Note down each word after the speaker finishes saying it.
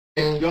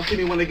Y'all see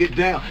me when I get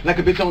down, like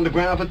a bitch on the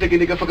ground. For thinking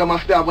nigga fuck up my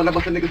style when I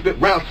bust a nigga spit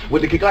rounds.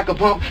 With the kick like a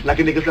pump, like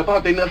a nigga step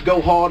out, they nuts go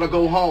hard or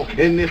go home.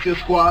 In this here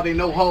squad, ain't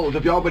no hoes.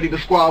 If y'all ready to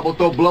squabble,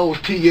 throw blows,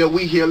 T,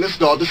 we here, let's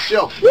start the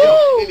show.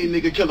 Yo, any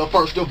nigga killer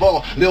first of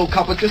all. Little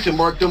competition,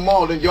 mark them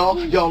all. And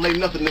y'all ain't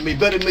nothing to me.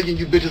 Better million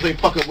you bitches ain't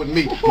fucking with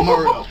me.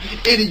 Murder.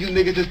 Any of you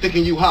niggas just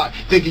thinking you hot,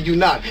 thinking you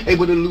not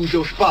able to lose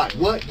your spot.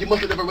 What? You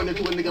must have never run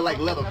into a nigga like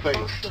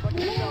Leatherface.